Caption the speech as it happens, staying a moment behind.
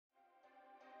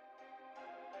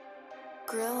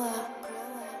Grilla.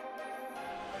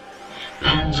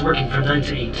 Pens working from 9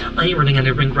 to 8. I ain't running out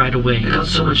of ring right away. I got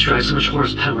so much drive, so much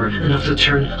horsepower, enough to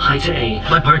turn high to A.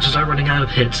 My parts are running out of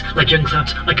hits. Like young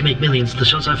claps, I can make millions. The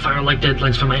shots I fire like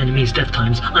deadlines for my enemies' death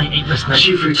times. I ain't missing. I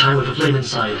shoot through time with a flame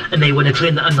inside. And they wanna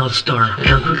claim that I'm not a star. I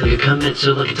come quickly, I commit,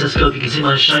 so like a telescope, you can see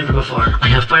my shine from afar. I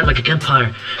have fire like a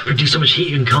campfire. Produce so much heat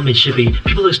you can call me chippy.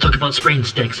 People always talk about spraying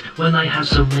sticks when I have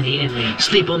so many in me.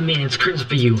 Sleep on me and it's curtains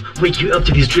for you. Wake you up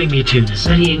to these dreamy tunes.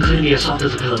 Many include me as soft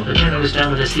as a pillow. I can't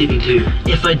understand when I'm sleeping too.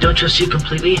 If I don't trust you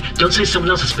completely, don't say someone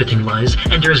else is spitting lies.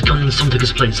 And there is gone and someone took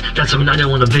his place. That's something I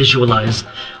don't want to visualize.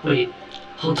 Wait,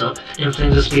 hold up. In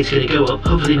flames the speed's gonna go up.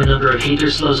 Hopefully the number of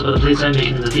haters slows up, but the plays I'm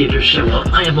making in the theater show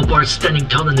up. I have a bar standing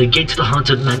tall in the gate to the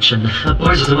haunted mansion. My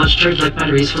bars are so much charged like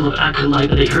batteries full of acolyte,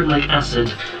 but they hurt like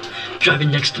acid.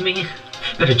 Driving next to me?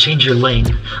 Better change your lane.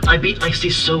 I beat Icy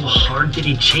so hard that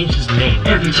he changed his name.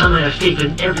 Every time I have faith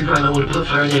in every rhyme, I want to put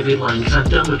fire in every line. Cause I'm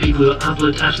done with people who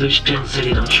upload absolute shit and say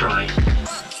they don't try.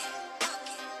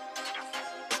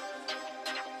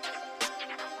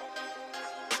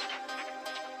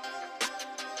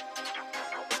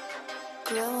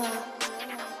 Grilla.